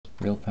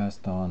Real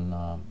fast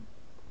on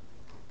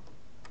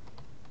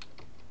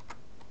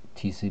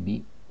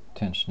TCB,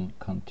 tension,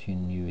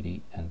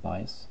 continuity, and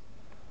bias.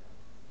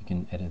 You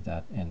can edit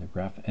that in the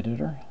graph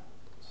editor.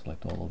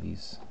 Select all of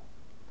these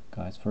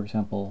guys, for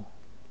example,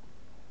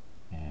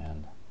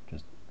 and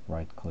just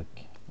right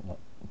click,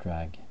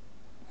 drag,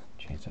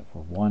 change that for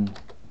 1.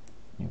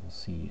 You will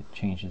see it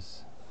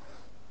changes.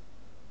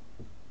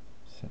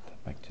 Set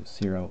that back to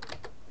 0.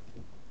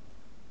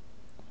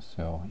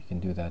 So you can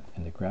do that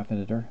in the graph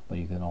editor, but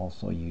you can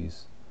also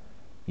use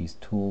these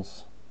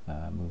tools,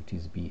 move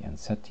TCB and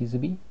set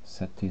TCB.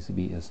 Set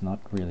TCB is not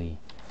really,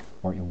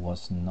 or it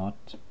was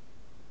not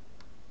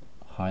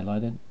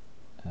highlighted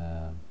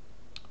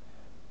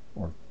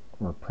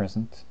or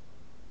present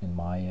in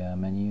my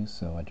menu,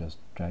 so I just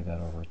drag that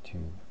over to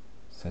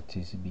set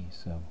TCB.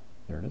 So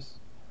there it is.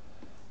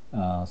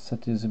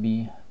 Set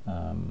TCB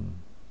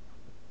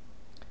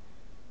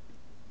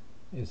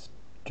is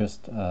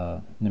just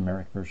a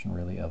numeric version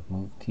really of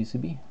move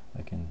TCB.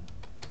 I can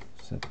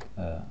set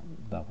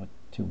that one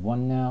to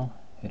 1 now,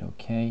 hit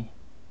OK,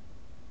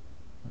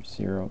 or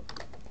 0.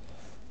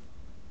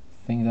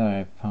 Thing that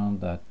I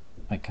found that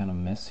I kind of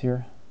miss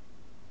here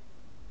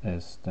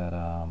is that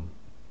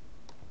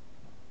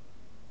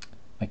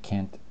I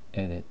can't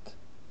edit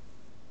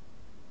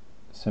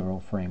several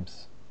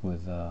frames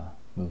with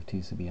move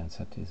TCB and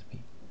set TCB.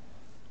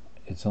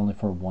 It's only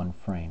for one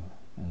frame,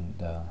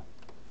 and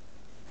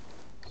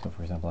so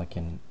for example I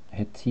can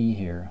hit T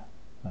here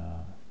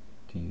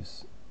to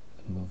use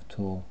the move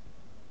tool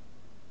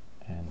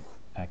and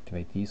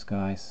activate these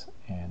guys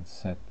and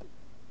set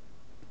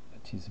the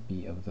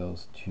TCB of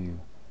those to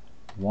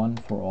 1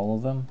 for all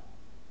of them,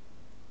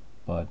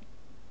 but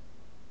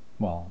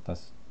well,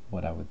 that's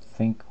what I would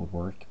think would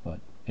work,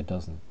 but it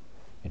doesn't.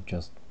 It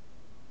just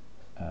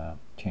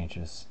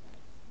changes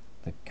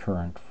the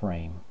current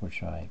frame,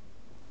 which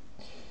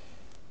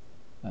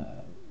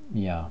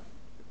yeah,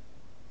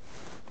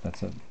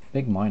 that's a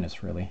big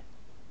minus really,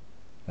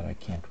 that I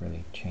can't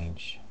really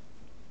change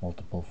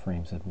multiple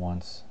frames at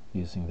once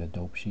using the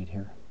dope sheet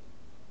here.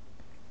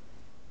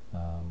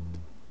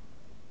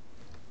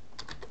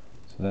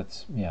 So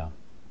that's, yeah.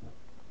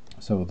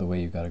 So the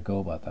way you got to go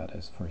about that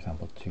is, for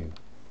example, to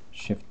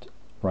shift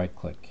right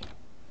click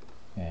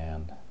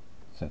and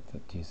set the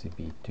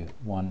TCB to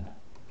 1,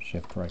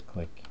 shift right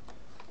click,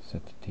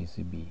 set the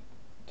TCB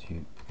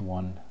to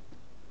 1,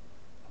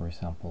 for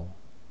example.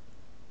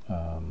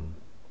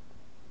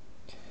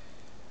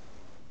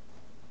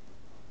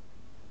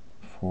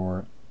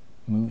 For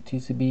move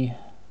TCB,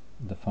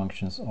 the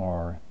functions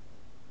are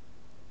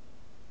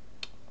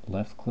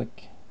left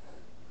click,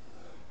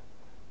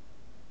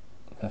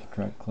 left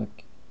right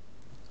click,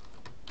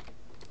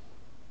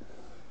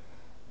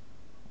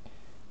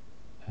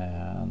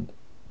 and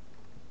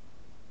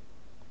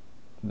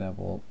that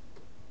will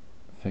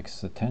fix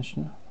the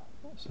tension.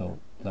 So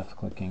left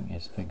clicking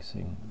is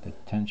fixing the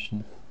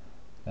tension,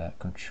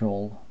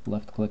 control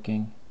left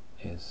clicking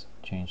is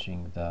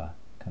changing the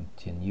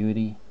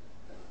continuity,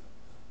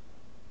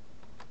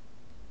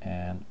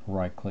 and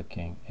right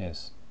clicking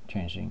is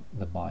changing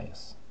the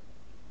bias.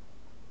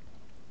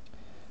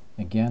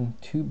 Again,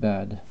 too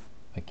bad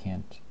I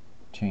can't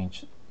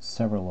change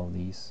several of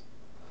these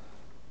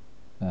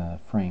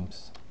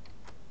frames.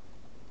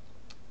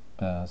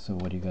 So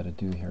what you got to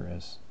do here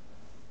is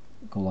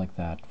go like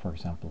that, for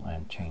example,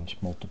 and change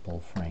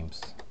multiple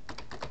frames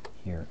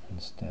here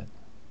instead.